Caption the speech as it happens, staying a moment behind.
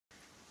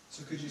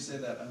So could you say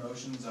that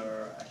emotions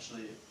are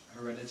actually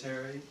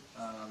hereditary,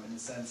 in the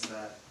sense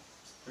that,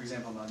 for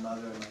example, my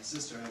mother and my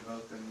sister have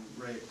both been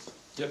raped?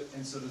 Yep.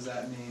 And so does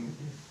that mean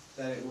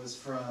that it was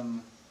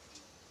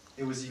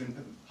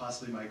even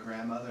possibly my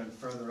grandmother and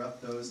further up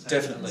those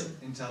types Definitely.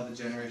 until the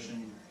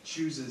generation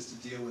chooses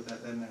to deal with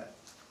that, then that...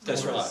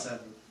 That's right.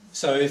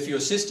 So if your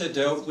sister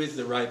dealt with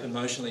the rape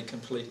emotionally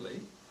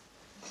completely,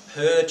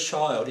 her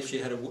child, if she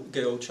had a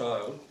girl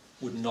child,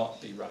 would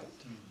not be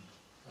raped.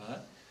 Right?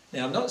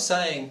 Now, I'm not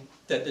saying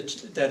that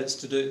it's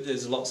to do,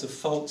 there's lots of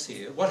faults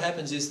here. What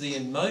happens is the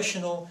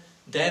emotional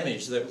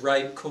damage that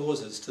rape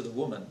causes to the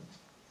woman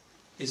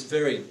is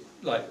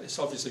it's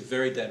obviously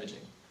very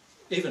damaging.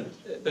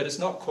 But it's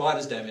not quite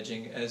as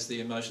damaging as the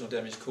emotional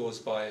damage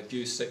caused by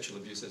abuse, sexual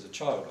abuse as a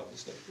child,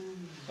 obviously.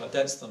 But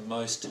that's the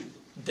most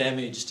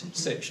damaged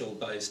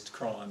sexual-based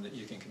crime that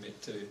you can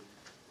commit to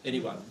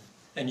anyone.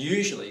 And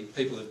usually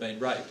people who've been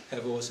raped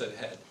have also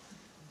had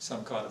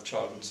some kind of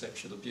childhood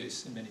sexual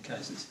abuse in many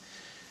cases.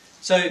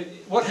 So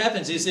what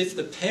happens is if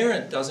the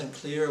parent doesn't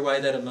clear away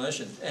that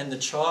emotion and the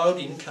child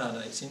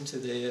incarnates into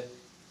their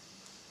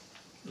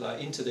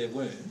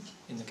womb,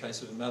 in the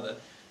case of a mother,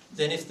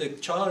 then if the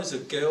child is a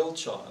girl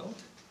child,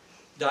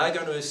 they're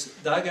going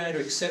to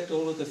accept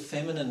all of the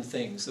feminine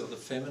things or the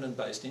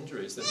feminine-based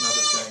injuries that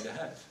mother's going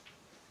to have.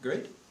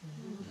 Agreed?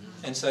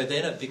 Mm-hmm. And so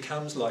then it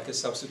becomes like a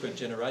subsequent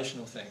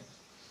generational thing.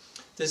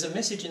 There's a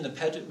message in the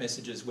Paget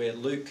messages where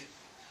Luke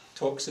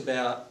talks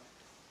about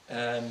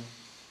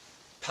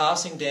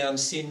passing down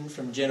sin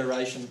from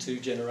generation to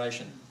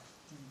generation,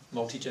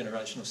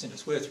 multi-generational sin.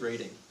 It's worth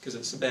reading because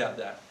it's about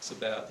that. It's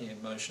about the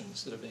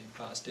emotions that are being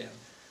passed down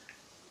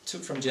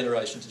from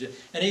generation to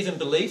generation. And even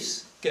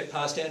beliefs get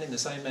passed down in the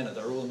same manner.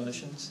 They're all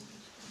emotions.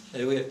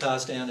 They will get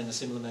passed down in a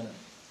similar manner.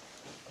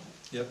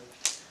 Yep.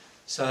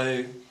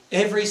 So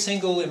every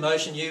single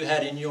emotion you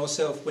had in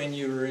yourself when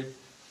you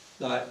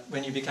were,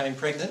 when you became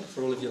pregnant,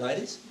 for all of you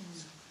ladies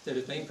that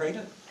have been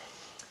pregnant,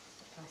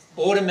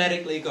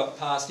 automatically got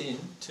passed in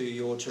to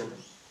your children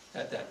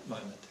at that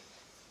moment.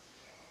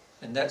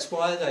 And that's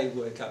why they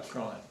woke up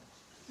crying.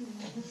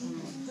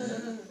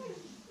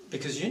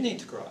 Because you need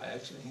to cry,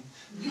 actually.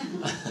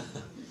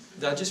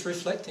 They're just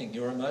reflecting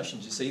your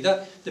emotions, you see.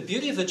 The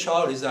beauty of a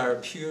child is they're a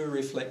pure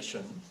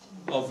reflection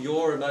of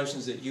your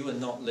emotions that you are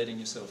not letting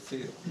yourself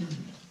feel.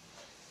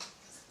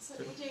 So,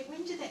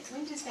 when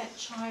does that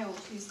child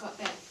who's got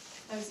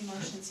those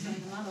emotions from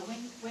the mother,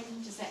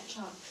 when does that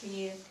child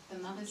clear the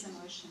mother's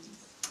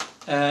emotions?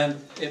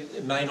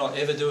 It may not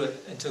ever do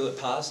it until it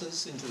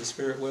passes into the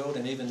spirit world,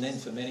 and even then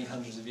for many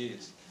hundreds of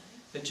years.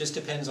 It just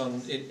depends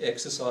on it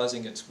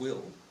exercising its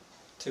will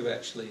to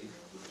actually...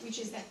 Which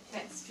is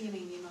that's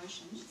feeling the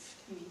emotions,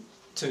 you mean?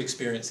 To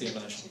experience the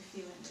emotion. To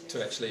feel it.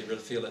 To actually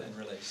feel it and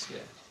release, yeah.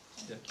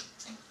 Yeah.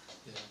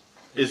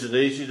 Yeah. Is it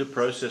easy to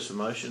process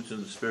emotions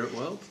in the spirit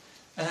world?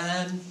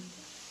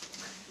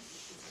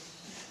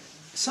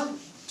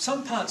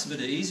 Some parts of it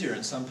are easier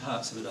and some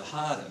parts of it are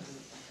harder.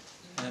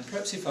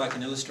 Perhaps if I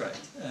can illustrate.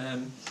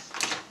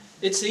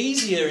 It's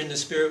easier in the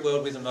spirit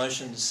world with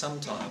emotions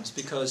sometimes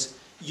because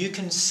you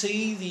can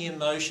see the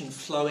emotion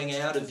flowing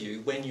out of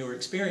you when you're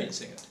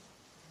experiencing it.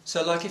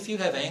 So like if you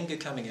have anger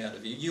coming out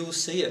of you, you'll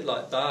see it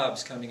like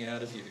barbs coming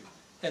out of you.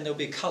 And there'll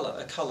be a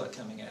colour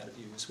coming out of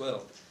you as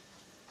well.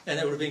 And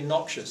it will be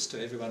noxious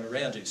to everyone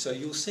around you. So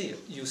you'll see it.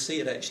 You'll see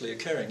it actually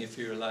occurring if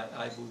you're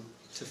able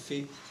to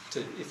feel,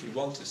 if you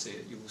want to see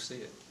it, you will see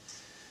it.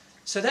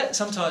 So that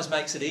sometimes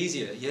makes it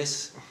easier,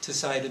 yes, to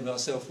say to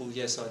myself, well,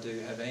 yes, I do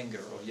have anger,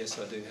 or yes,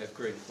 I do have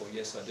grief, or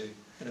yes, I do.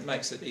 And it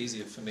makes it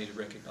easier for me to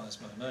recognise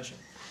my emotion.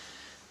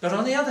 But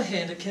on the other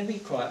hand, it can be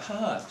quite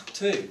hard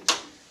too.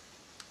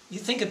 You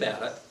think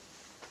about it.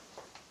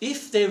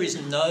 If there is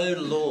no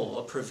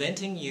law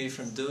preventing you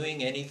from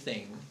doing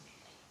anything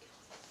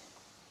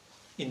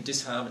in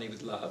disharmony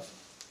with love,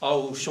 I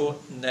will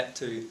shorten that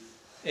to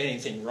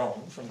anything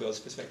wrong from God's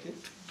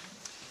perspective.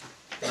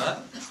 Right?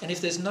 And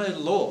if there's no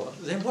law,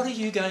 then what are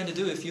you going to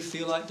do if you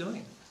feel like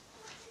doing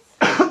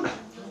it?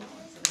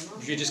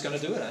 You're just going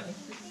to do it, aren't you?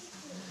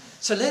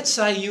 So let's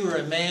say you were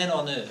a man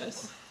on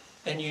earth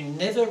and you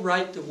never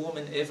raped a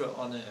woman ever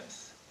on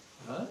earth,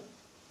 right?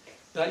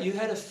 But you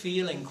had a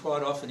feeling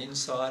quite often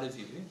inside of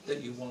you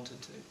that you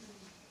wanted to.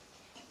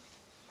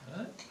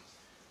 Right?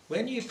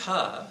 When you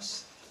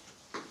pass,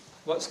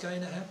 what's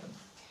going to happen?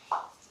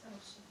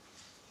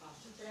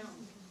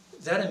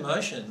 That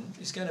emotion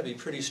is going to be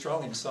pretty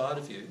strong inside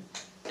of you,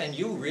 and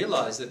you'll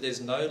realise that there's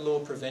no law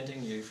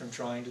preventing you from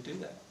trying to do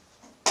that.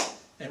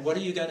 And what are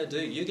you going to do?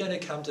 You're going to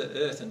come to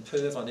earth and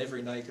perv on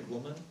every naked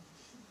woman.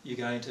 You're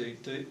going to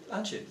do,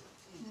 aren't you?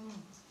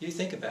 You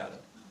think about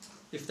it.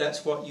 If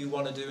that's what you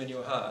want to do in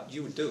your heart,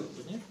 you would do it,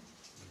 wouldn't you?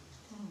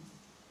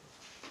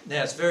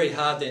 Now, it's very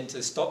hard then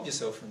to stop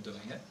yourself from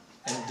doing it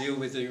and deal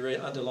with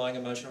the underlying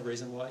emotional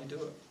reason why you do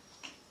it.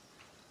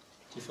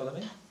 Do you follow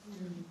me?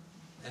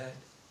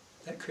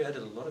 That created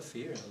a lot of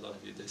fear in a lot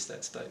of you,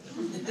 that statement.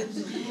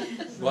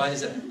 Why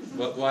is that?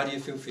 Why do you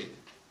feel fear?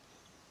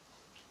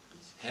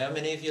 How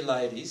many of you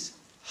ladies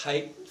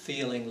hate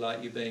feeling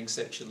like you're being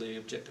sexually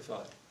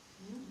objectified?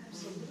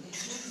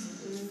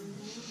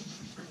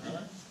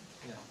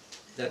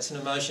 that's an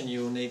emotion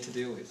you will need to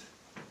deal with.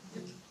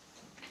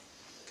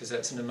 Because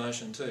that's an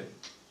emotion too.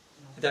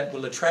 That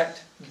will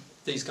attract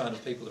these kind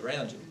of people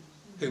around you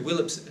who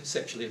will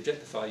sexually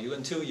objectify you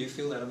until you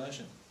feel that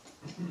emotion.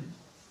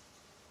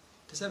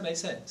 Does that make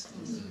sense?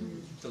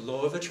 The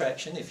law of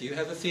attraction, if you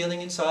have a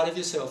feeling inside of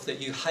yourself that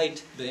you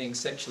hate being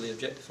sexually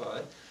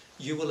objectified,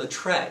 you will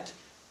attract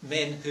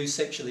men who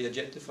sexually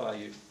objectify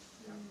you.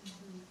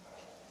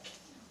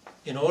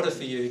 In order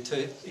for you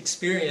to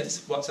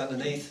experience what's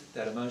underneath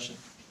that emotion.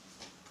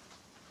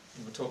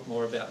 And we'll talk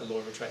more about the law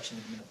of attraction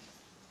in a minute.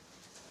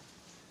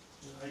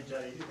 Hey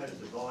Jay, if you had a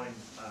divine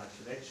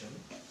connection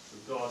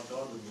with God,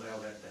 God wouldn't allow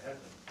that to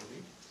happen,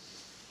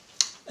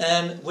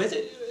 would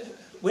he?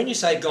 When you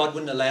say God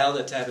wouldn't allow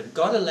that to happen,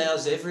 God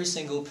allows every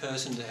single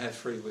person to have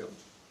free will.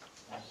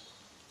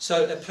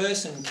 So a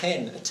person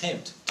can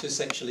attempt to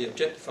sexually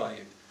objectify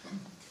you.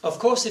 Of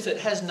course, if it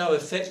has no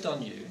effect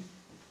on you,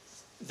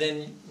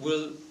 then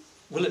will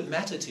it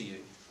matter to you?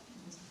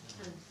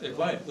 It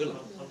won't, will it?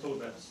 I'm talking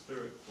about the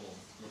spirit form.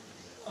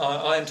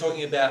 I am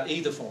talking about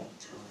either form.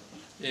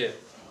 Yeah,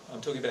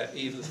 I'm talking about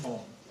either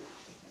form.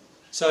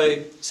 So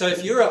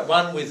if you're at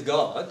one with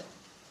God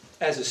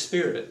as a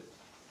spirit,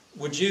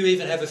 would you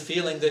even have a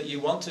feeling that you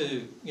want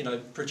to,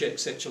 project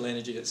sexual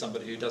energy at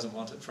somebody who doesn't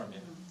want it from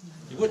you?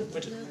 You wouldn't,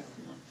 would you?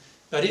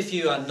 But if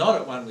you are not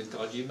at one with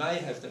God, you may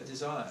have that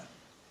desire.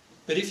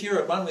 But if you're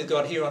at one with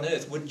God here on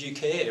earth, wouldn't you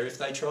care if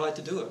they tried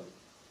to do it?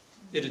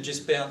 It'd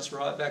just bounce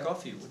right back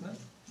off you, wouldn't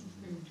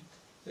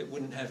it? It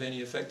wouldn't have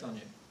any effect on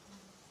you.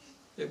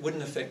 It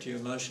wouldn't affect you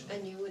emotionally.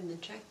 And you wouldn't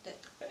attract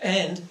it.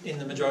 And in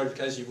the majority of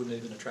cases, you wouldn't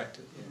even attract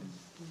it. Yeah.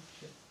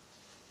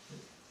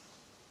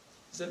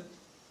 Does that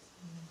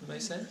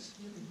make sense?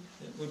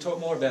 Yeah. We'll talk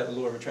more about the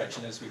law of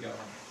attraction as we go on.